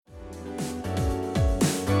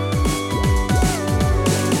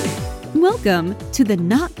Welcome to the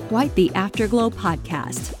Not Quite the Afterglow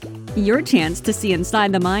podcast. Your chance to see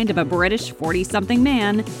inside the mind of a British 40-something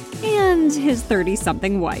man and his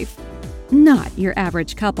 30-something wife. Not your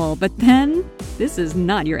average couple, but then this is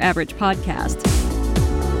not your average podcast.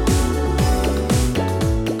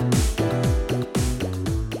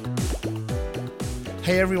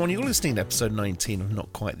 Hey everyone, you're listening to episode 19 of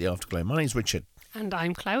Not Quite the Afterglow. My name's Richard. And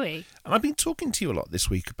I'm Chloe. And I've been talking to you a lot this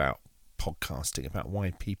week about podcasting, about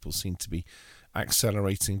why people seem to be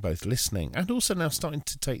accelerating both listening and also now starting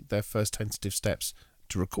to take their first tentative steps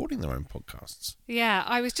to recording their own podcasts. Yeah,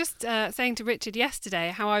 I was just saying to Richard yesterday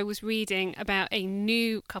how I was reading about a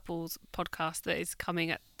new couples podcast that is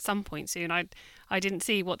coming at some point soon. I didn't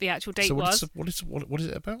see what the actual date was. What is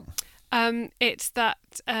it about? It's that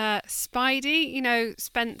Spidey,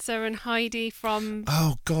 Spencer and Heidi from...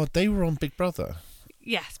 Oh, God, they were on Big Brother.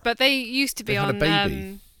 Yes, but they used to be on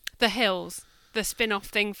The Hills, the spin-off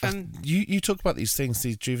thing from... You talk about these things,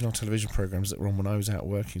 these juvenile television programmes that were on when I was out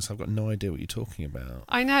working, so I've got no idea what you're talking about.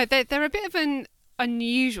 I know, they're a bit of an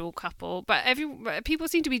unusual couple, but people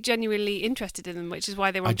seem to be genuinely interested in them, which is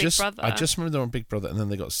why they were on Big Brother. I just remember they were on Big Brother and then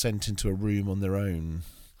they got sent into a room on their own.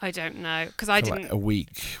 I don't know, because I didn't... Like a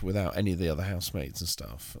week without any of the other housemates and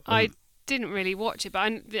stuff. I didn't really watch it,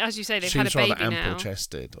 but as you say, they've had a baby now. She was rather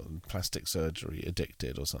ample-chested, or plastic surgery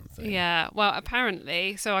addicted or something. Yeah, well,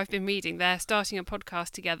 apparently, so I've been reading, they're starting a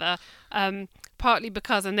podcast together, partly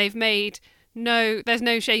because, and they've made there's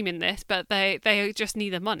no shame in this, but they just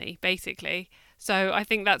need the money, basically. So I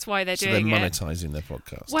think that's why they're doing it. So they're monetising their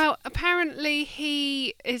podcast. Well, apparently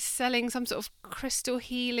he is selling some sort of crystal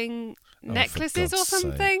healing necklaces or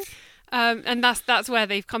something. And that's where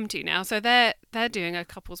they've come to now. So they're doing a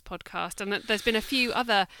couples podcast, and there's been a few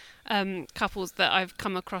other couples that I've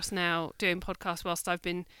come across now doing podcasts whilst I've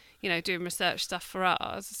been, doing research stuff for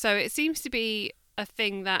ours. So it seems to be a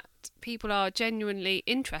thing that people are genuinely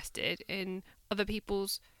interested in other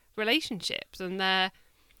people's relationships and their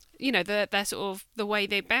sort of the way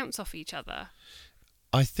they bounce off each other.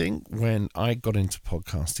 I think when I got into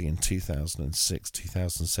podcasting in 2006,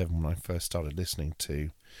 2007, when I first started listening to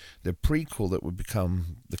the prequel that would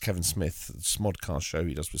become the Kevin Smith Smodcast show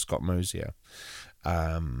he does with Scott Mosier,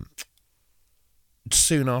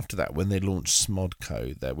 soon after that, when they launched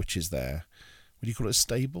Smodco, which is their, what do you call it, a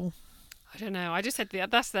stable? I don't know. I just said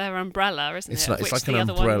that's their umbrella, isn't it? It's like an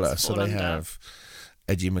umbrella. So they have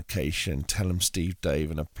Eddie McCation, Tell 'em Steve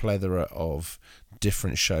Dave, and a plethora of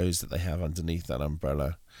different shows that they have underneath that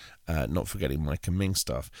umbrella, not forgetting Mike and Ming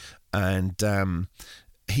stuff. And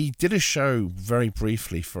he did a show very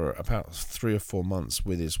briefly for about 3 or 4 months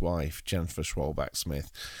with his wife, Jennifer Schwalbach-Smith,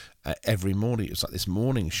 every morning. It was like this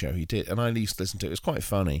morning show he did, and I used to listen to it. It was quite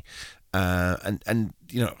funny. And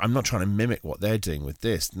I'm not trying to mimic what they're doing with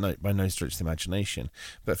this, by no stretch of the imagination.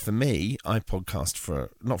 But for me, I podcast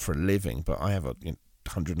not for a living, but I have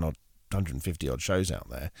 150 odd shows out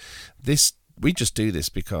there. We just do this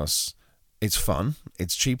because it's fun.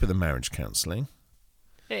 It's cheaper than marriage counselling.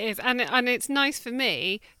 It is, and it's nice for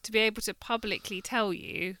me to be able to publicly tell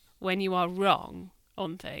you when you are wrong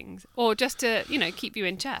on things, or just to keep you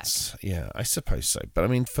in check. Yeah, I suppose so. But I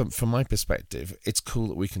mean, from my perspective, it's cool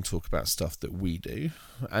that we can talk about stuff that we do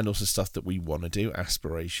and also stuff that we want to do,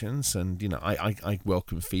 aspirations. And I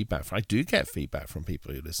welcome feedback. I do get feedback from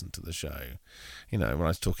people who listen to the show. When I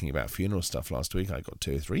was talking about funeral stuff last week, I got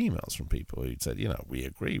 2 or 3 emails from people who said, we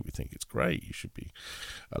agree, we think it's great, you should be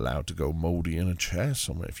allowed to go mouldy in a chair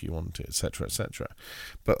somewhere if you want to, etc., etc.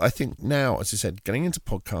 But I think now, as I said, getting into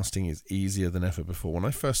podcasting is easier than ever before. When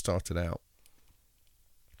I first started out,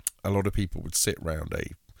 a lot of people would sit around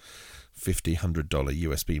a $50, $100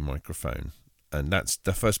 USB microphone, and that's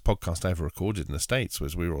the first podcast I ever recorded in the States.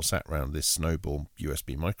 Was we were all sat around this Snowball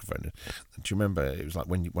USB microphone. Do you remember? It was like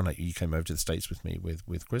when you came over to the States with me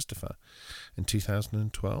with Christopher in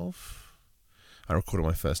 2012. I recorded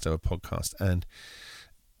my first ever podcast, and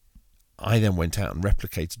I then went out and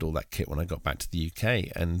replicated all that kit when I got back to the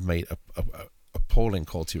UK and made appalling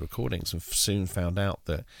quality recordings, and soon found out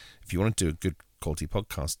that if you want to do a good quality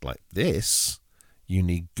podcast like this, you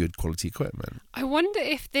need good quality equipment. I wonder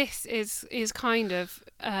if this is kind of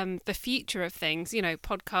the future of things,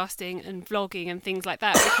 podcasting and vlogging and things like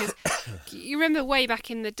that, because you remember way back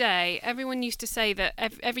in the day, everyone used to say that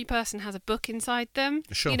every person has a book inside them,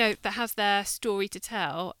 sure, that has their story to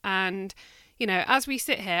tell. And as we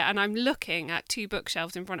sit here and I'm looking at 2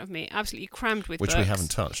 bookshelves in front of me, absolutely crammed with books. Which we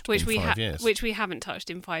haven't touched in 5 years. Which we haven't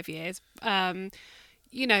touched in 5 years.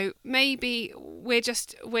 Maybe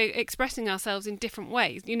we're expressing ourselves in different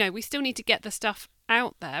ways. We still need to get the stuff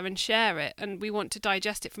out there and share it, and we want to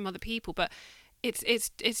digest it from other people, but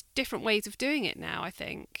it's different ways of doing it now, I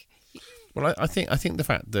think. Well, I think the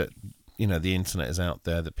fact that the internet is out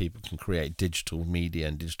there, that people can create digital media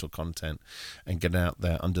and digital content and get out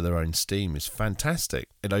there under their own steam is fantastic.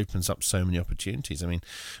 It opens up so many opportunities. I mean,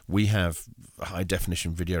 we have high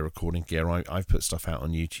definition video recording gear. I've put stuff out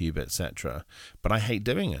on YouTube, etc. But I hate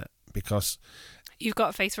doing it because you've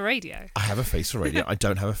got a face for radio. I have a face for radio. I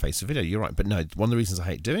don't have a face for video. You're right. But no, one of the reasons I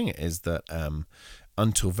hate doing it is that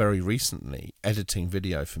until very recently, editing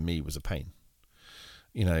video for me was a pain.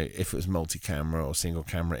 If it was multi-camera or single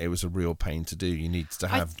camera, it was a real pain to do. You need to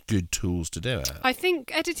have good tools to do it. I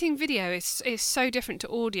think editing video is so different to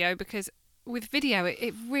audio, because with video,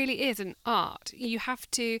 it really is an art. You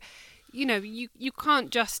have to, you can't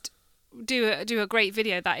just do a great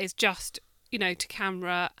video that is just, to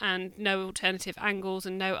camera and no alternative angles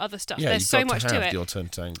and no other stuff. Yeah, there's so much to it. The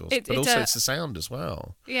alternative angles, but also it's the sound as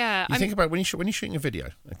well. Yeah, think about when you're shooting a video.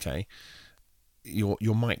 Okay,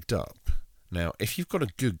 you're mic'd up. Now, if you've got a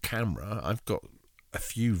good camera, I've got a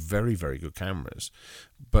few very, very good cameras,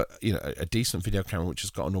 but a decent video camera which has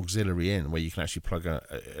got an auxiliary in where you can actually plug a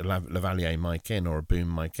lavalier mic in or a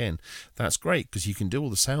boom mic in, that's great because you can do all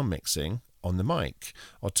the sound mixing on the mic.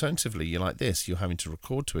 Alternatively, you're like this, you're having to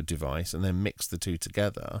record to a device and then mix the two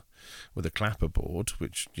together with a clapperboard,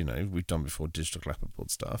 which we've done before, digital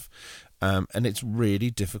clapperboard stuff, and it's really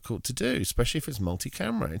difficult to do, especially if it's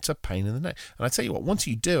multi-camera. It's a pain in the neck. And I tell you what, once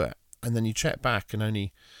you do it and then you check back and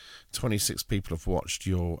only 26 people have watched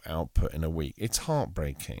your output in a week, it's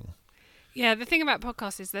heartbreaking. Yeah, the thing about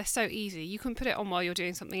podcasts is they're so easy. You can put it on while you're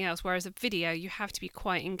doing something else, whereas a video, you have to be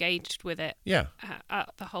quite engaged with it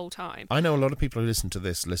the whole time. I know a lot of people who listen to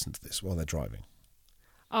this while they're driving.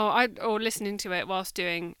 Or listening to it whilst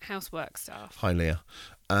doing housework stuff. Hi, Leah.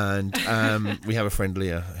 And we have a friend,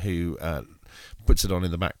 Leah, who puts it on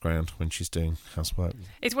in the background when she's doing housework.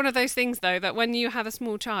 It's one of those things, though, that when you have a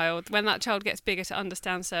small child, when that child gets bigger to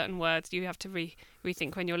understand certain words, you have to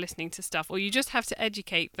rethink when you're listening to stuff, or you just have to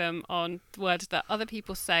educate them on words that other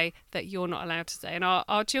people say that you're not allowed to say. And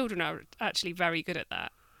our children are actually very good at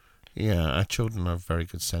that. Yeah, our children have very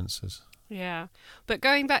good senses. Yeah. But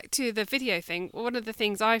going back to the video thing, one of the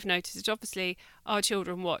things I've noticed is obviously our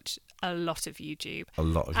children watch a lot of YouTube.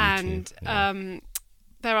 And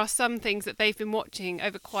there are some things that they've been watching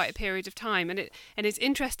over quite a period of time, and it's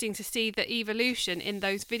interesting to see the evolution in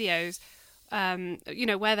those videos,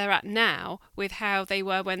 where they're at now with how they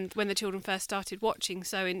were when the children first started watching.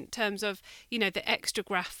 So in terms of the extra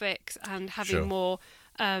graphics and having more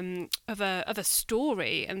of a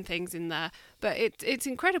story and things in there, but it's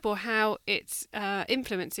incredible how it's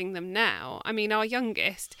influencing them now. I mean, our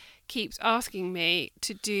youngest keeps asking me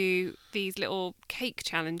to do these little cake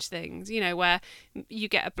challenge things, where you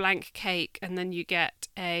get a blank cake and then you get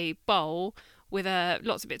a bowl with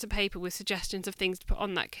lots of bits of paper with suggestions of things to put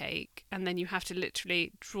on that cake, and then you have to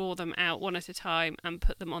literally draw them out one at a time and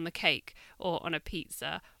put them on the cake or on a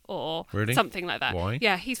pizza or something like that. Why?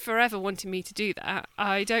 Yeah, he's forever wanting me to do that.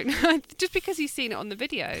 I don't know, just because he's seen it on the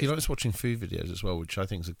videos. He likes watching food videos as well, which I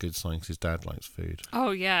think is a good sign because his dad likes food.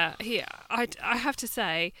 Oh yeah, I have to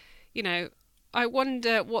say, I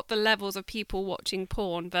wonder what the levels of people watching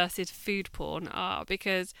porn versus food porn are,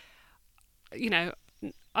 because,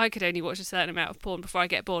 I could only watch a certain amount of porn before I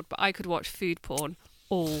get bored, but I could watch food porn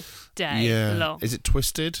all day long. Is it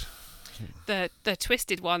twisted? The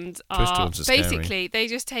twisted ones are basically, they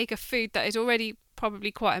just take a food that is already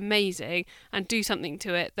probably quite amazing and do something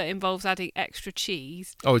to it that involves adding extra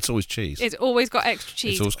cheese. Oh, it's always cheese. It's always got extra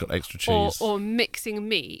cheese. It's always got extra cheese. Or mixing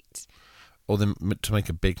meat. Or to make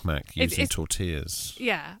a Big Mac using tortillas.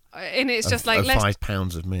 Yeah, and it's just like 5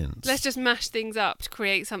 pounds of mince. Let's just mash things up to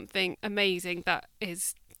create something amazing that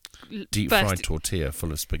is deep fried tortilla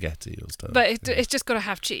full of spaghetti or stuff. But it's just got to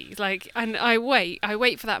have cheese. And I wait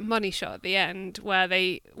for that money shot at the end where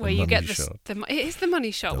you get it is the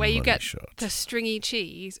money shot where you get the stringy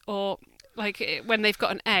cheese, or when they've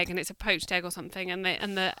got an egg and it's a poached egg or something, and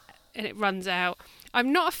it runs out.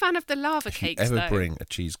 I'm not a fan of the lava cakes, though. If you ever bring a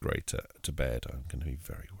cheese grater to bed, I'm going to be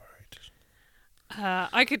very worried.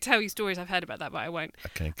 I could tell you stories I've heard about that, but I won't.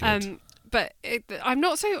 Okay, good. But I'm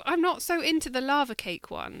not so into the lava cake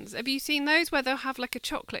ones. Have you seen those where they'll have like a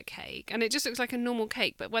chocolate cake and it just looks like a normal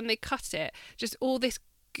cake, but when they cut it, just all this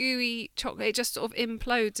gooey chocolate, it just sort of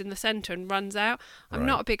implodes in the centre and runs out. I'm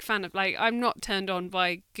not a big fan of I'm not turned on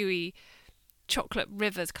by gooey chocolate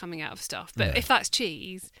rivers coming out of stuff. But if that's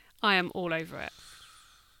cheese, I am all over it.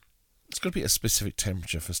 got to be a specific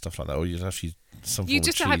temperature for stuff like that, or you'd have to use some form of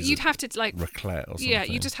cheese. You'd have to like raclette or something. Yeah,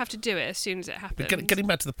 you just have to do it as soon as it happens. But getting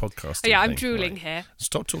back to the podcast. Oh, yeah, I'm drooling here.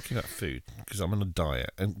 Stop talking about food because I'm on a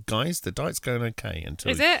diet. And guys, the diet's going okay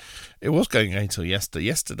until. Is it? It was going okay until yesterday.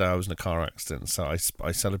 Yesterday I was in a car accident, so I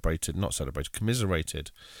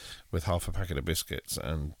commiserated with half a packet of biscuits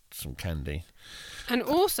and some candy. And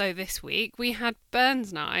also this week we had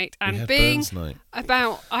Burns Night, and being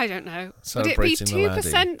about, I don't know, would it be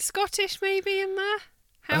 2% Scottish maybe in there?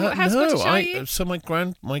 How Scottish are you? So my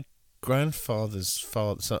grandfather's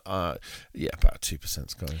father, about 2%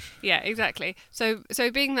 Scottish. Yeah, exactly. So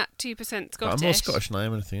being that 2% Scottish, but I'm more Scottish than I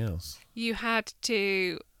am anything else. You had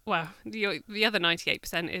to. Well, the other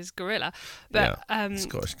 98% is gorilla, but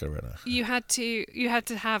Scottish gorilla. You had to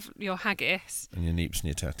have your haggis and your neeps and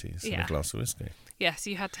your tatties and a glass of whiskey. Yes,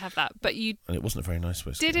 you had to have that, but and it wasn't a very nice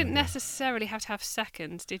whiskey. Didn't necessarily have to have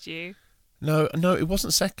seconds, did you? No, it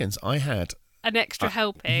wasn't seconds. I had an extra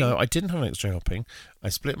helping. No, I didn't have an extra helping. I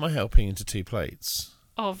split my helping into 2 plates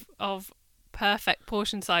of perfect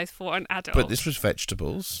portion size for an adult. But this was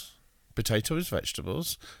vegetables. Potato is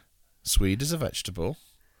vegetables. Swede is a vegetable.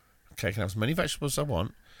 Okay, I can have as many vegetables as I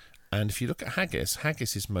want. And if you look at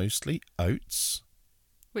haggis is mostly oats.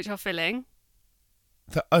 Which are filling.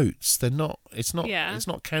 The oats, they're not, it's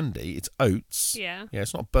not candy, it's oats. Yeah. Yeah,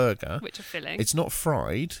 it's not burger. Which are filling. It's not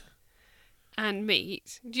fried. And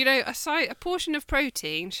meat. Do you know, a portion of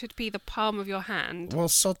protein should be the palm of your hand. Well,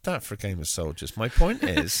 sod that for a game of soldiers. My point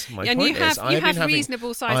is, I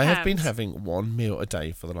have been having 1 meal a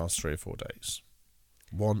day for the last 3 or 4 days.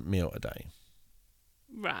 1 meal a day.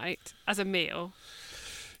 Right, as a meal.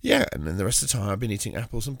 Yeah, and then the rest of the time I've been eating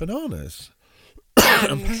apples and bananas.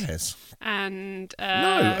 And pears. And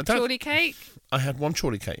chorley cake. I had 1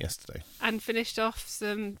 chorley cake yesterday. And finished off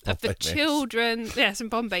some of the children. Yeah, some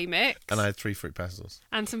Bombay mix. And I had 3 fruit pastels.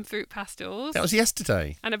 And some fruit pastels. That was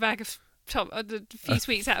yesterday. And a bag of a few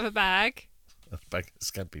sweets out of a bag. A bag of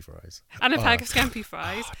scampi fries. And a bag of scampi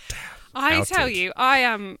fries. Oh, damn. I tell you, I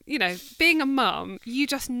am, being a mum, you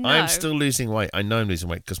just know. I'm still losing weight. I know I'm losing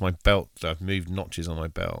weight because my belt, I've moved notches on my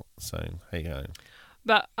belt. So, here you go.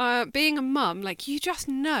 But being a mum, like, you just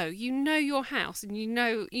know. You know your house and you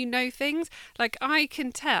know things. Like, I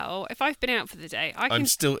can tell, if I've been out for the day, I'm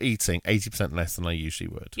still eating 80% less than I usually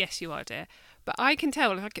would. Yes, you are, dear. But I can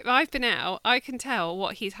tell, like, if I've been out, I can tell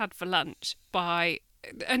what he's had for lunch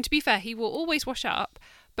and to be fair, he will always wash up.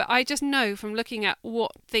 But I just know from looking at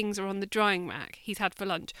what things are on the drying rack he's had for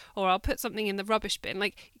lunch, or I'll put something in the rubbish bin.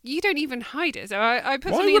 Like, you don't even hide it. So I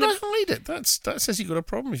put something in the... Why would I hide it? That says you've got a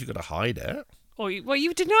problem if you've got to hide it.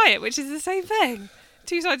 You deny it, which is the same thing.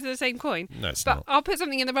 2 sides of the same coin. No, it's not. But I'll put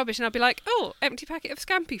something in the rubbish and I'll be like, oh, empty packet of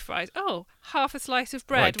scampi fries. Oh, half a slice of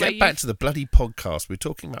bread. Right, get back to the bloody podcast. We're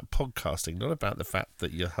talking about podcasting, not about the fact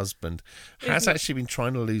that your husband has actually been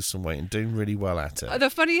trying to lose some weight and doing really well at it. The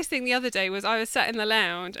funniest thing the other day was I was sat in the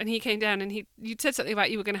lounge and he came down and you'd said something about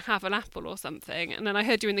you were going to have an apple or something. And then I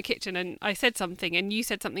heard you in the kitchen and I said something and you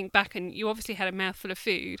said something back and you obviously had a mouthful of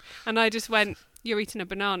food. And I just went... You're eating a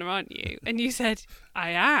banana, aren't you? And you said, I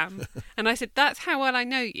am. And I said, that's how well I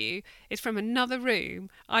know you. It's from another room.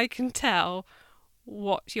 I can tell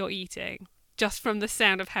what you're eating just from the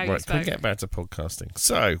sound of how you spoke. Right, can we get back to podcasting?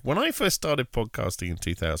 So, when I first started podcasting in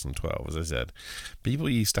 2012, as I said, people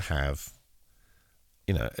used to have,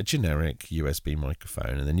 a generic USB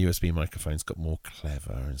microphone, and then USB microphones got more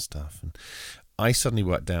clever and stuff. And I suddenly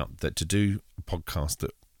worked out that to do a podcast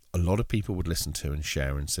that a lot of people would listen to and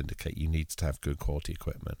share and syndicate, you need to have good quality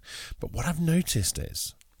equipment. But what I've noticed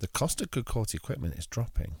is the cost of good quality equipment is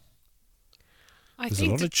dropping. There's a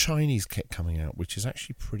lot of Chinese kit coming out, which is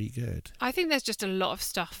actually pretty good. I think there's just a lot of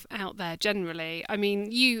stuff out there generally. I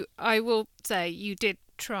mean, I will say you did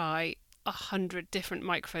try 100 different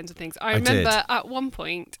microphones and things. I remember at one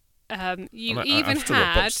point I've still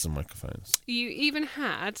got boxes of microphones. You even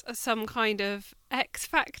had some kind of X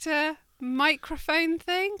Factor microphone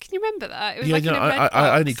thing. Can you remember that? It was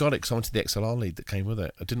I only got it because I wanted the XLR lead that came with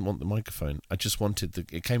it. I didn't want the microphone. I just wanted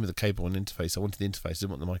it came with a cable and interface. I wanted the interface. I didn't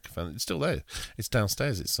want the microphone. It's still there. It's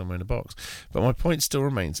downstairs. It's somewhere in a box. But my point still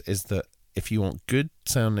remains is that if you want good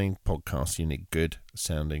sounding podcasts, you need good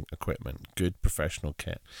sounding equipment, good professional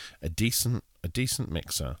kit, a decent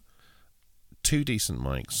mixer, 2 decent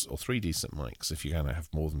mics or 3 decent mics if you're going to have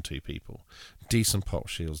more than 2 people, decent pop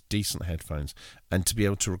shields, decent headphones, and to be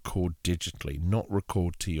able to record digitally, not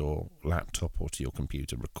record to your laptop or to your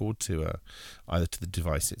computer, record to either to the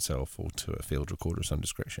device itself or to a field recorder of some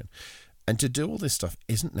description. And to do all this stuff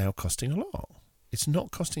isn't now costing a lot. It's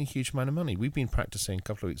not costing a huge amount of money. We've been practicing a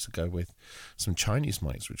couple of weeks ago with some Chinese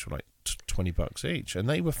mics, which were like $20 each, and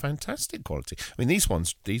they were fantastic quality. I mean, these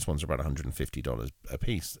ones are about $150 a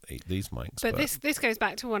piece. These mics, but this goes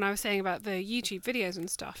back to what I was saying about the YouTube videos and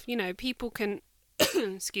stuff. You know, people can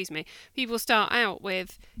excuse me. People start out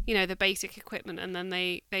with, you know, the basic equipment, and then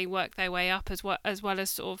they work their way up as well as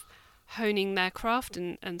sort of honing their craft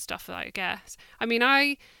and stuff, I guess. I mean,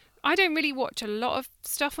 I don't really watch a lot of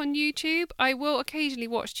stuff on YouTube. I will occasionally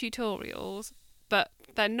watch tutorials, but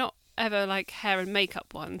they're not ever like hair and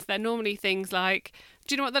makeup ones. They're normally things like,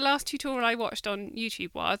 do you know what the last tutorial I watched on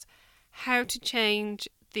YouTube was? How to change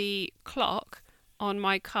the clock on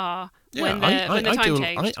my car when the time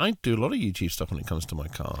changed. I do a lot of YouTube stuff when it comes to my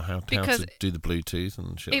car. How to do the Bluetooth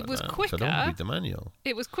and shit like that. It was quicker. So I don't read the manual.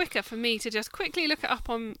 It was quicker for me to just quickly look it up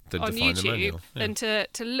on YouTube than to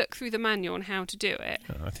look through the manual on how to do it.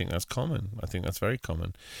 Yeah, I think that's common. I think that's very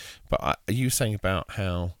common. But are you saying about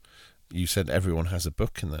how you said everyone has a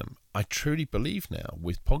book in them? I truly believe now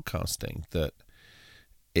with podcasting that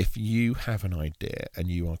if you have an idea and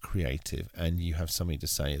you are creative and you have something to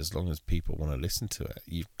say, as long as people want to listen to it,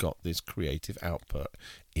 you've got this creative output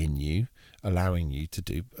in you, allowing you to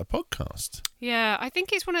do a podcast. Yeah, I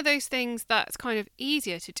think it's one of those things that's kind of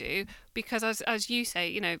easier to do because, as you say,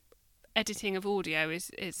 you know, editing of audio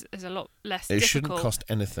is a lot less difficult. It shouldn't cost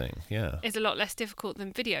anything, yeah. It's a lot less difficult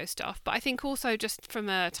than video stuff. But I think also just from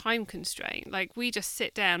a time constraint, like we just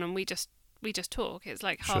sit down and we just talk. It's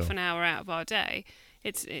like half an hour out of our day.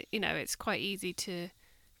 It's quite easy to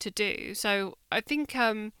do. So I think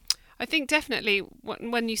definitely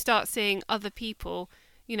when you start seeing other people,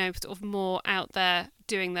 you know, sort of more out there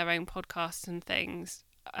doing their own podcasts and things,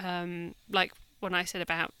 like when I said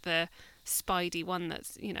about the Spidey one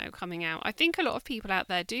that's, you know, coming out, I think a lot of people out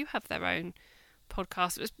there do have their own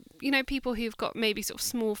podcasts. You know, people who've got maybe sort of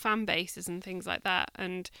small fan bases and things like that,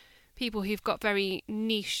 and people who've got very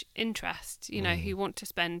niche interests, you know, who want to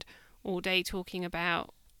spend all day talking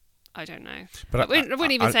about, I don't know. But I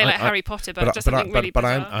wouldn't even say Harry Potter, but just something really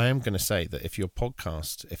bizarre. But I am going to say that if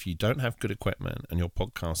you don't have good equipment and your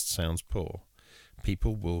podcast sounds poor,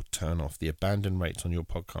 people will turn off. The abandon rates on your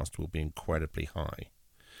podcast will be incredibly high.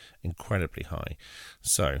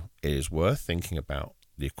 So it is worth thinking about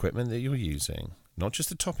the equipment that you're using. Not just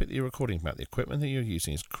the topic that you're recording about, the equipment that you're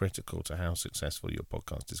using is critical to how successful your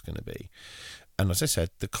podcast is going to be. And as I said,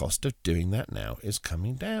 the cost of doing that now is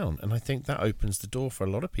coming down. And I think that opens the door for a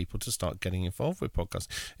lot of people to start getting involved with podcasts.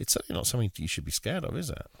 It's certainly not something you should be scared of, is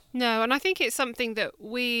it? No, and I think it's something that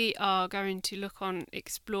we are going to look on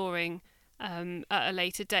exploring at a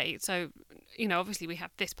later date. So, you know, obviously we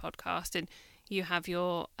have this podcast and you have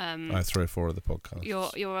your I have 3 or 4 other podcasts.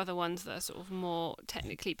 Your other ones that are sort of more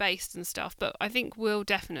technically based and stuff. But I think we'll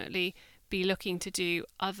definitely be looking to do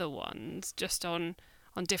other ones just on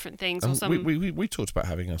different things. Or some... we talked about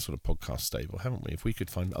having a sort of podcast stable, haven't we? If we could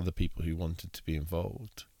find other people who wanted to be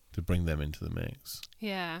involved, to bring them into the mix.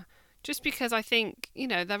 Yeah, just because I think, you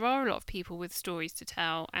know, there are a lot of people with stories to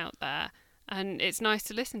tell out there, and it's nice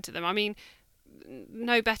to listen to them. I mean,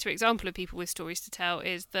 no better example of people with stories to tell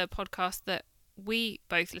is the podcast that we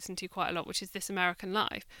both listen to quite a lot, which is This American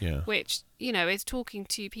Life, which, you know, is talking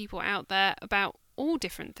to people out there about all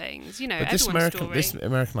different things, you know. But This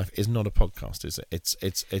American Life is not a podcast, is it?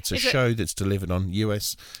 It's a show that's delivered on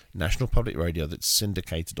US National Public Radio that's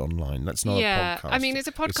syndicated online. That's not a podcast. I mean, it's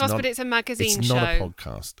a podcast, but it's a magazine show. It's not a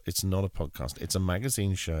podcast. It's not a podcast. It's a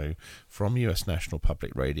magazine show from US National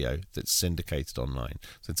Public Radio that's syndicated online.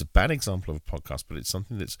 So it's a bad example of a podcast, but it's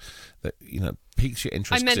something that you know, piques your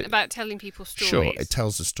interest. I meant about telling people stories. Sure, it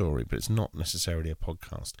tells a story, but it's not necessarily a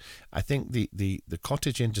podcast. I think the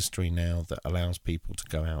cottage industry now that allows people to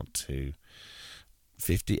go out to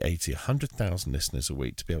 50, 80, 100,000 listeners a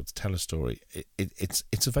week to be able to tell a story,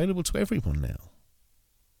 it's available to everyone now.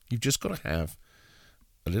 You've just got to have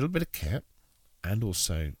a little bit of cap and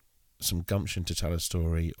also some gumption to tell a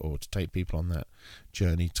story or to take people on that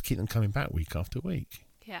journey to keep them coming back week after week.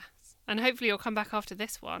 Yes, and hopefully you'll come back after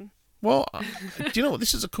this one. Well, do you know what?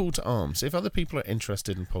 This is a call to arms. If other people are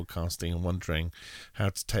interested in podcasting and wondering how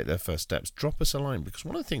to take their first steps, drop us a line. Because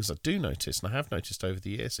one of the things I do notice, and I have noticed over the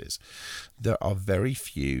years, is there are very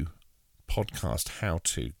few good podcast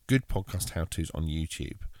how-tos on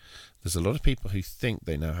YouTube. There's a lot of people who think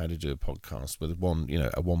they know how to do a podcast with a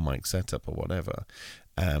one mic setup or whatever.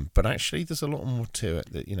 But actually, there's a lot more to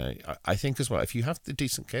it that, you know, I think as well, if you have the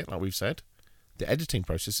decent kit, like we've said, the editing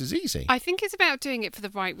process is easy. I think it's about doing it for the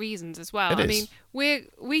right reasons as well. I mean,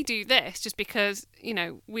 we do this just because, you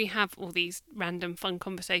know, we have all these random fun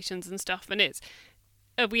conversations and stuff, and it's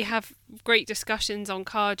we have great discussions on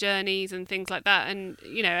car journeys and things like that, and,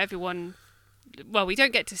 you know, everyone we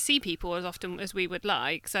don't get to see people as often as we would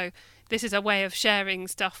like. So this is a way of sharing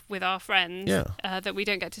stuff with our friends that we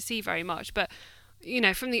don't get to see very much. But,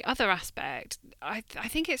 from the other aspect, I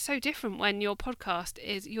think it's so different when your podcast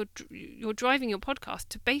is, you're driving your podcast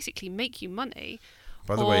to basically make you money.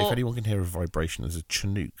 By the way, if anyone can hear a vibration, there's a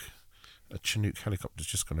Chinook helicopter's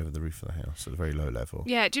just gone over the roof of the house at a very low level.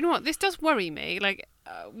 Yeah, do you know what? This does worry me. Like,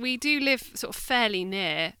 we do live sort of fairly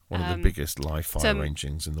near one of the biggest live fire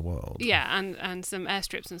rangings in the world. Yeah, and some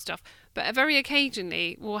airstrips and stuff. But very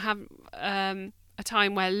occasionally we'll have a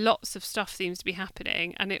time where lots of stuff seems to be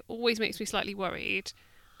happening, and it always makes me slightly worried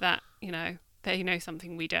that, they know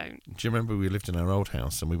something we don't. Do you remember we lived in our old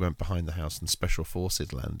house and we went behind the house and Special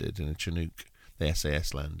Forces landed in a Chinook? The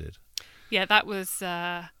SAS landed. Yeah, that was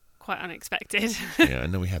quite unexpected. Yeah,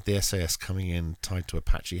 and then we had the SAS coming in tied to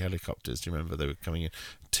Apache helicopters. Do you remember they were coming in?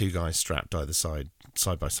 2 guys strapped either side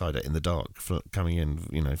by side in the dark, coming in,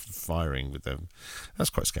 firing with them.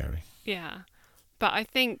 That's quite scary. Yeah. But I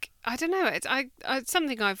think, I don't know, it's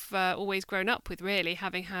something I've always grown up with, really,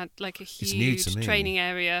 having had like a huge training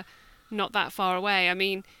area not that far away. I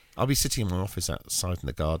mean, I'll be sitting in my office outside in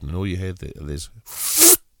the garden and all you hear is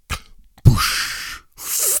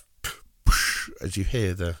as you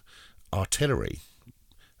hear the artillery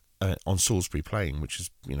on Salisbury Plain, which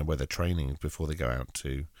is where they're training before they go out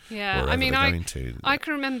to wherever they're going to. I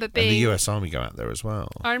can remember being, and the US Army go out there as well.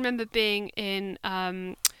 I remember being in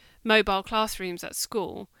mobile classrooms at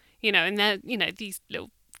school, and they're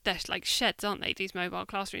they're like sheds, aren't they? These mobile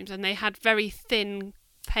classrooms, and they had very thin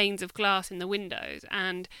panes of glass in the windows,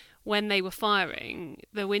 and when they were firing,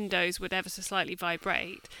 the windows would ever so slightly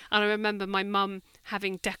vibrate. And I remember my mum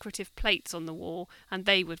having decorative plates on the wall, and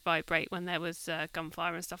they would vibrate when there was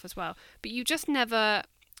gunfire and stuff as well. But you just never,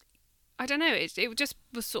 I don't know, it just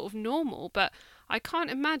was sort of normal. But I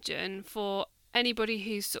can't imagine for anybody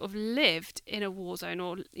who's sort of lived in a war zone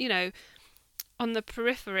or, on the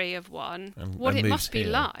periphery of one, what it must be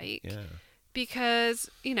like. Yeah. Because,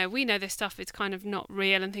 we know this stuff is kind of not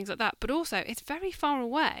real and things like that, but also it's very far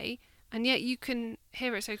away, and yet you can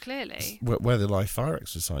hear it so clearly. Where the live fire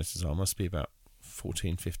exercises are must be about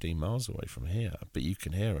 14, 15 miles away from here, but you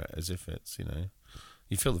can hear it as if it's,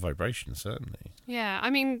 you feel the vibration, certainly. Yeah, I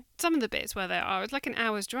mean, some of the bits where they are, it's like an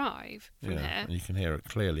hour's drive from here. And you can hear it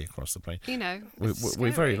clearly across the plain.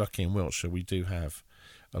 We're very lucky in Wiltshire. We do have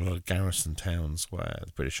a lot of garrison towns where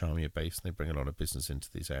the British Army are based, and they bring a lot of business into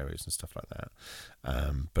these areas and stuff like that.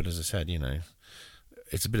 But as I said,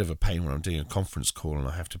 it's a bit of a pain when I'm doing a conference call and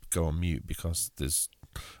I have to go on mute because there's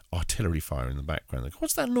artillery fire in the background. Like,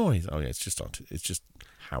 what's that noise? Oh yeah, it's just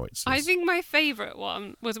how it's. I think my favourite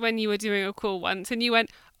one was when you were doing a call once and you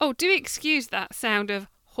went, "Oh, do excuse that sound of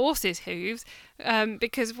horses' hooves,"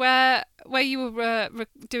 because where you were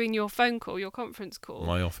doing your phone call, your conference call,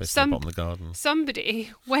 my office at the bottom of the garden,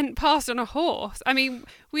 somebody went past on a horse. I mean,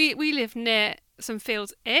 we live near some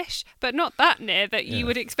fields-ish, but not that near that you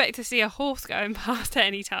would expect to see a horse going past at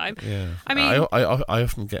any time. Yeah, I mean, I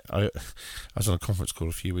often get. I was on a conference call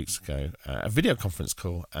a few weeks ago, a video conference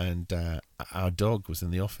call, and our dog was in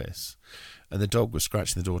the office, and the dog was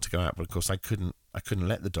scratching the door to go out, but of course I couldn't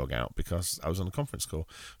let the dog out because I was on a conference call.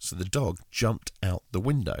 So the dog jumped out the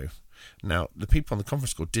window. Now, the people on the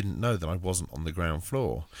conference call didn't know that I wasn't on the ground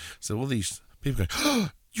floor. So all these people go, "Oh,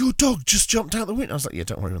 your dog just jumped out the window." I was like, "Yeah,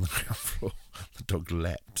 don't worry, on the ground floor." The dog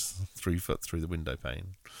leapt 3 foot through the window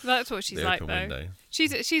pane. That's what she's like, though. Window.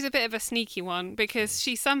 She's a bit of a sneaky one because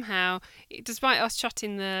she somehow, despite us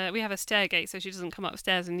shutting we have a stair gate so she doesn't come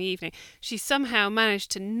upstairs in the evening, she somehow managed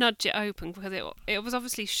to nudge it open because it was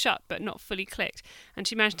obviously shut but not fully clicked, and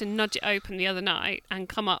she managed to nudge it open the other night and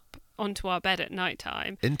come up onto our bed at night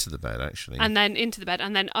time. Into the bed, actually. And then into the bed,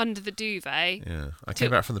 and then under the duvet. Yeah. I came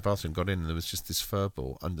back from the bathroom, got in, and there was just this fur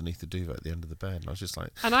ball underneath the duvet at the end of the bed. And I was just like...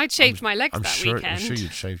 And I'd shaved my legs weekend. I'm sure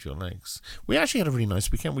you'd shaved your legs. We actually had a really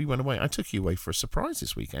nice weekend. We went away. I took you away for a surprise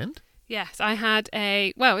this weekend. Yes, I had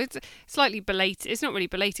it's slightly belated. It's not really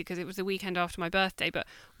belated because it was the weekend after my birthday, but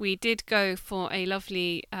we did go for a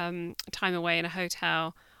lovely time away in a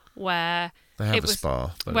hotel where... They have a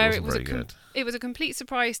spa, but it wasn't very good. It was a complete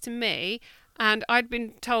surprise to me, and I'd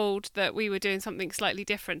been told that we were doing something slightly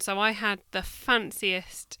different. So I had the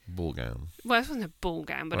fanciest ball gown. Well, it wasn't a ball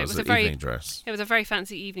gown, but it was a very evening dress. It was a very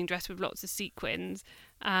fancy evening dress with lots of sequins,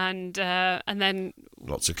 and then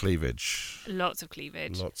lots of cleavage. Lots of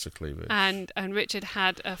cleavage. And Richard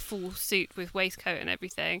had a full suit with waistcoat and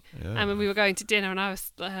everything. Yeah. And when we were going to dinner, and I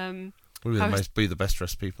was. We were the best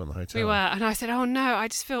dressed people in the hotel. We were, and I said, "Oh no, I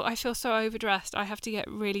feel so overdressed. I have to get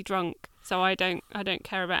really drunk, so I don't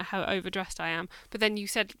care about how overdressed I am." But then you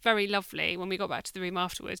said very lovely when we got back to the room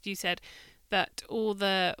afterwards. You said, that all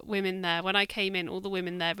the women there, when I came in, all the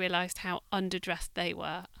women there realised how underdressed they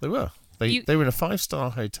were. They were. They were in a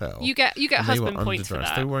 5-star hotel. You get husband points for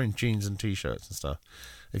that. They were wearing jeans and T-shirts and stuff.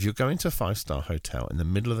 If you're going to a 5-star hotel in the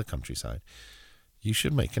middle of the countryside, you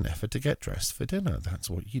should make an effort to get dressed for dinner. That's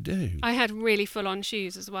what you do. I had really full-on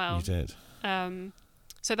shoes as well. You did.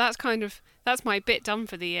 So that's my bit done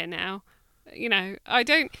for the year now. You know,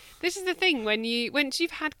 this is the thing, once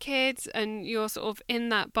you've had kids and you're sort of in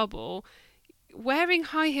that bubble, wearing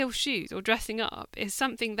high heel shoes or dressing up is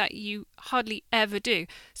something that you hardly ever do.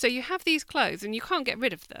 So you have these clothes and you can't get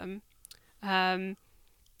rid of them,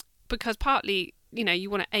 because partly, you know, you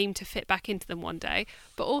want to aim to fit back into them one day,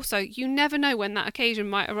 but also you never know when that occasion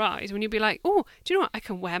might arise when you'll be like, oh, do you know what, I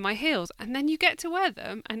can wear my heels, and then you get to wear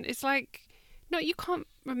them and it's like, no, you can't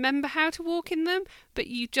remember how to walk in them, but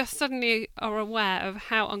you just suddenly are aware of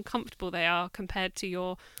how uncomfortable they are compared to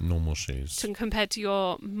your normal shoes, compared to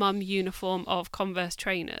your mum uniform of Converse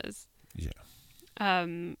trainers. Yeah.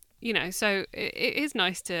 You know, so it is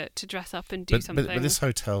nice to dress up and do something. But this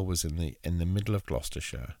hotel was in the middle of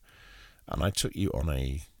Gloucestershire, and I took you on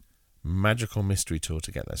a magical mystery tour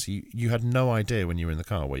to get there. So you had no idea when you were in the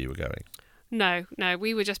car where you were going. No,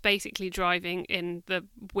 we were just basically driving in the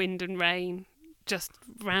wind and rain. Just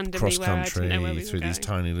randomly cross country we through these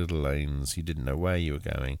tiny little lanes. You didn't know where you were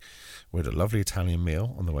going. We had a lovely Italian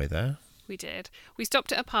meal on the way there. We did. We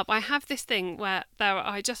stopped at a pub. I have this thing where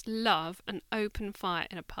I just love an open fire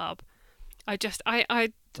in a pub. I don't know what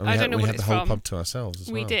it's from. We had the whole pub to ourselves as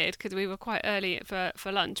well. We did, because we were quite early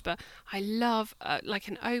for lunch. But I love like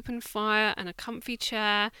an open fire and a comfy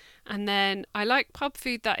chair. And then I like pub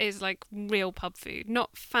food that is like real pub food,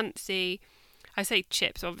 not fancy. I say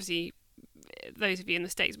chips, obviously. Those of you in the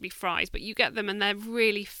States would be fries, but you get them and they're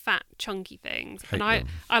really fat, chunky things. I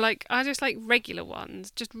just like regular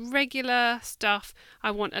ones, just regular stuff.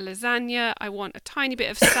 I want a lasagna. I want a tiny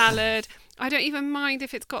bit of salad. I don't even mind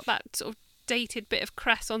if it's got that sort of dated bit of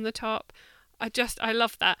cress on the top. I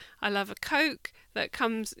love that. I love a Coke that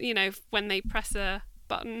comes, you know, when they press a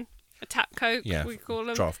button, a tap Coke, we call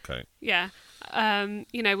them. Draft Coke. Yeah.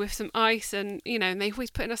 You know, with some ice and, you know, and they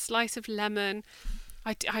always put in a slice of lemon.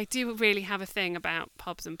 I do really have a thing about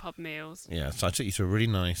pubs and pub meals. Yeah, so I took you to a really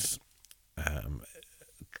nice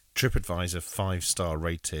TripAdvisor 5-star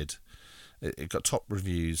rated. It got top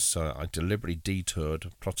reviews, so I deliberately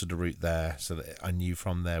detoured, plotted a route there so that I knew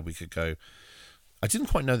from there we could go. I didn't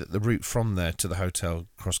quite know that the route from there to the hotel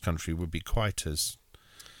cross country would be quite as...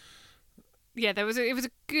 Yeah, it was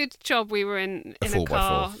a good job we were in a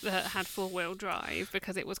car that had 4-wheel drive,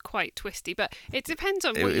 because it was quite twisty. But it depends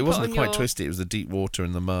on what you put on your... It wasn't quite twisty, it was the deep water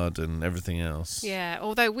and the mud and everything else. Yeah,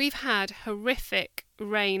 although we've had horrific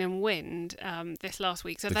rain and wind this last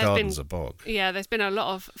week. So the garden's a bog. Yeah, there's been a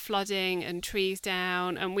lot of flooding and trees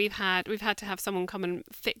down, and we've had to have someone come and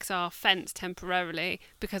fix our fence temporarily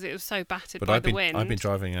because it was so battered by the wind. I've been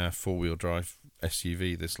driving a 4-wheel drive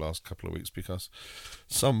SUV this last couple of weeks because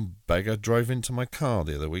some beggar drove into my car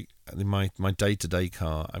the other week. In my day-to-day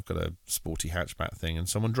car, I've got a sporty hatchback thing, and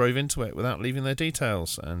someone drove into it without leaving their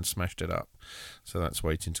details and smashed it up. So that's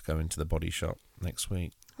waiting to go into the body shop next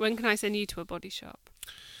week. When can I send you to a body shop?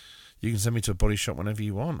 You can send me to a body shop whenever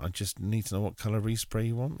you want. I just need to know what colour respray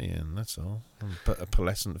you want me in, that's all. But a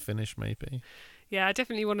pearlescent finish, maybe. Yeah, I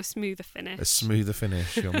definitely want a smoother finish. A smoother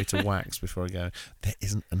finish. You want me to wax before I go? There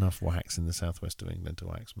isn't enough wax in the southwest of England to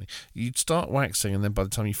wax me. You'd start waxing, and then by the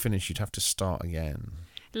time you finish, you'd have to start again.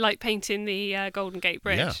 Like painting the Golden Gate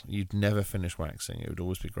Bridge. Yeah, you'd never finish waxing. It would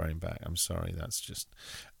always be growing back. I'm sorry, that's just...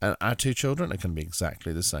 our 2 children are going to be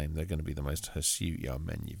exactly the same. They're going to be the most hirsute young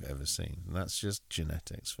men you've ever seen. And that's just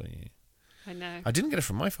genetics for you. I know. I didn't get it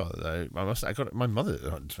from my father, though. I got it. My mother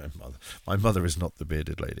is not the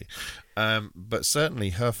bearded lady, but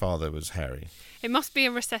certainly her father was hairy. It must be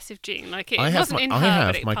a recessive gene. Like I have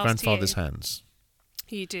my grandfather's hands.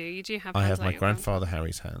 You do have. I have my grandfather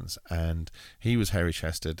Harry's hands, and he was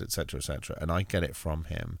hairy-chested, etc., etc. And I get it from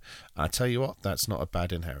him. I tell you what, that's not a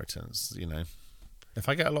bad inheritance. You know. If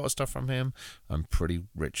I get a lot of stuff from him, I'm pretty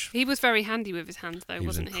rich. He was very handy with his hands, though,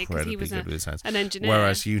 wasn't he? Because he was good with his hands. An engineer.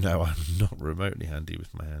 Whereas, you know, I'm not remotely handy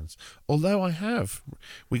with my hands. Although I have.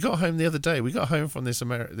 We got home the other day. We got home from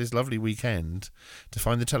this lovely weekend to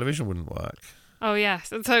find the television wouldn't work. Oh,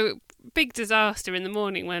 yes. And so, big disaster in the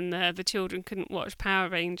morning when the children couldn't watch Power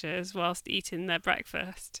Rangers whilst eating their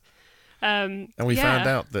breakfast. And we found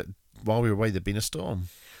out that while we were away, there'd been a storm.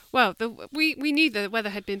 Well, we knew the weather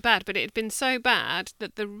had been bad, but it had been so bad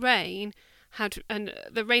that the rain had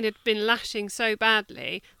been lashing so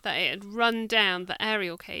badly that it had run down the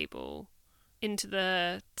aerial cable into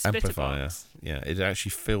the splitter amplifier box. Yeah, it actually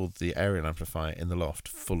filled the aerial amplifier in the loft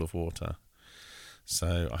full of water.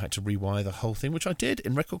 So I had to rewire the whole thing, which I did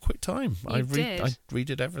in record quick time. I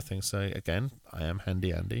redid everything. So again, I am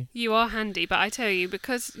handy Andy. You are handy, but I tell you,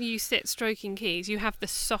 because you sit stroking keys, you have the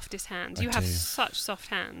softest hands. You have such soft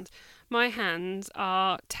hands. My hands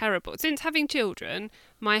are terrible. Since having children,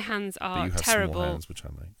 my hands are terrible. Small hands, which I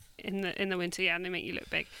like. In the winter, and they make you look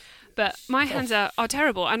big. But my hands are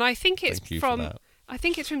terrible, and I think it's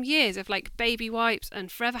from years of like baby wipes and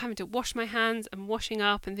forever having to wash my hands and washing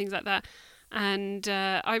up and things like that. And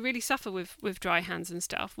I really suffer with dry hands and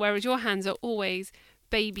stuff, whereas your hands are always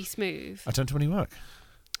baby smooth. I don't do any work.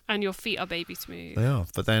 And your feet are baby smooth. They are,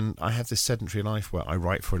 but then I have this sedentary life where I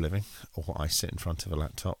write for a living, or I sit in front of a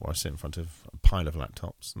laptop, or I sit in front of a pile of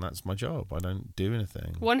laptops, and that's my job. I don't do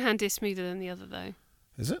anything. One hand is smoother than the other, though.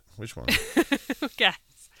 Is it? Which one? Guess.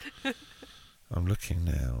 I'm looking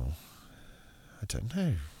now. I don't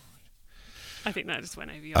know. I think that just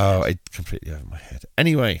went over your head. Oh, it completely over my head.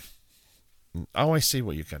 Anyway. Oh, I see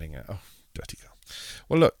what you're getting at. Oh, dirty girl.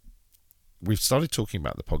 Well, look, we've started talking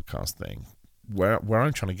about the podcast thing. Where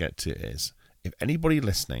I'm trying to get to is, if anybody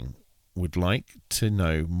listening would like to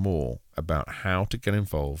know more about how to get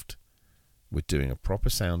involved with doing a proper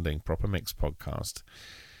sounding, proper mixed podcast,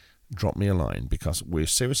 drop me a line, because we're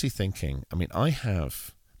seriously thinking,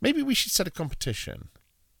 maybe we should set a competition.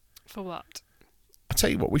 For what? I'll tell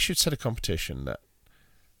you what, we should set a competition that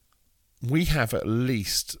we have at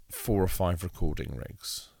least 4 or 5 recording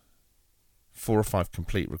rigs. 4 or 5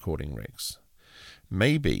 complete recording rigs.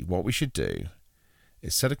 Maybe what we should do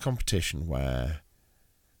is set a competition where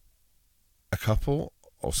a couple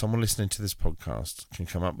or someone listening to this podcast can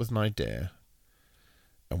come up with an idea,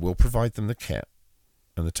 and we'll provide them the kit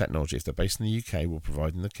and the technology. If they're based in the UK, we'll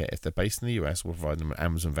provide them the kit. If they're based in the US, we'll provide them an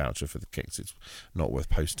Amazon voucher for the kit, 'cause it's not worth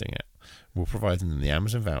posting it. We'll provide them the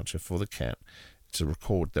Amazon voucher for the kit to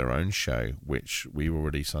record their own show, which we will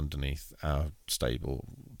release underneath our stable,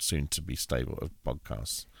 soon to be stable of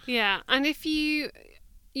podcasts. Yeah, and if you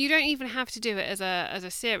don't even have to do it as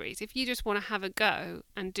a series. If you just want to have a go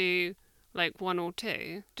and do like 1 or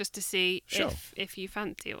 2, just to see if you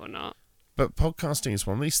fancy it or not. But podcasting is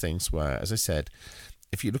one of these things where, as I said,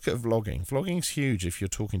 if you look at vlogging's huge. If you're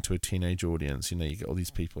talking to a teenage audience, you get all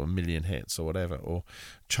these people, 1 million hits or whatever. Or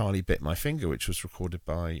Charlie Bit My Finger, which was recorded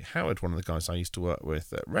by Howard, one of the guys I used to work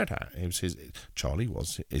with at Red Hat. Charlie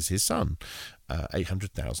is his son.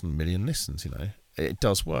 800,000 million listens. It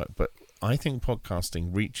does work. But I think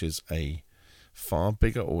podcasting reaches a far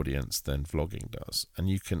bigger audience than vlogging does, and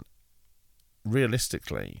you can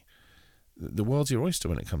realistically. The world's your oyster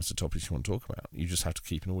when it comes to topics you want to talk about. You just have to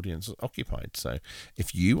keep an audience occupied. So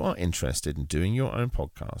if you are interested in doing your own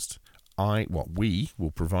podcast, we will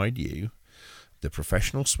provide you the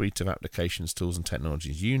professional suite of applications, tools and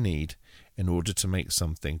technologies you need in order to make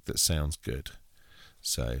something that sounds good.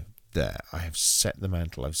 So there, I have set the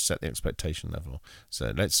mantle, I've set the expectation level.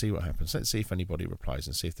 So let's see what happens. Let's see if anybody replies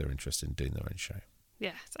and see if they're interested in doing their own show.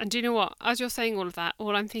 Yes, and do you know what? As you're saying all of that,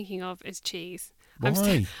 all I'm thinking of is cheese.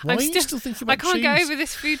 Why? Why are you still thinking about cheese? I can't get over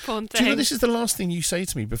this food porn thing. Do you know this is the last thing you say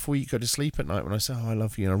to me before you go to sleep at night when I say, I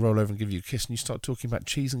love you, and I roll over and give you a kiss, and you start talking about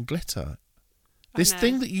cheese and glitter. This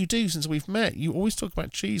thing that you do since we've met, you always talk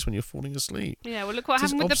about cheese when you're falling asleep. Yeah, well, look what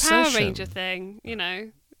happened with the Power Ranger thing.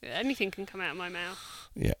 Anything can come out of my mouth.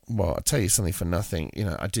 Yeah, well, I'll tell you something for nothing.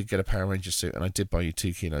 I did get a Power Ranger suit, and I did buy you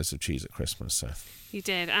 2 kilos of cheese at Christmas, so... You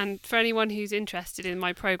did, and for anyone who's interested in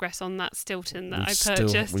my progress on that Stilton that I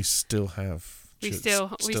purchased... We still have... We still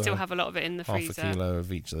have a lot of it in the freezer. Half a kilo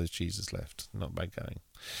of each of those cheeses left. Not bad going.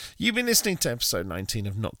 You've been listening to episode 19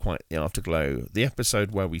 of Not Quite the Afterglow, the episode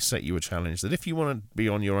where we set you a challenge that if you want to be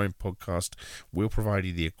on your own podcast, we'll provide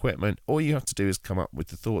you the equipment. All you have to do is come up with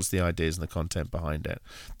the thoughts, the ideas, and the content behind it.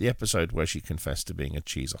 The episode where she confessed to being a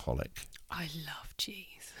cheeseaholic. I love cheese.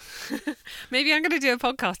 Maybe I'm going to do a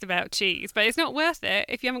podcast about cheese, but it's not worth it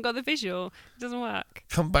if you haven't got the visual. It doesn't work.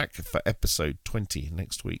 Come back for episode 20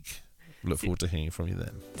 next week. Look forward to hearing from you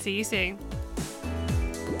then. See you soon.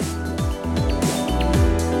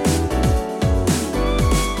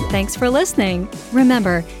 Thanks for listening.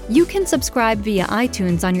 Remember, you can subscribe via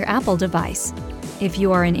iTunes on your Apple device. If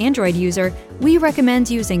you are an Android user, we recommend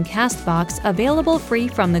using CastBox, available free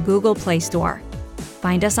from the Google Play Store.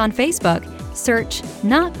 Find us on Facebook. Search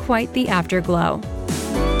Not Quite the Afterglow.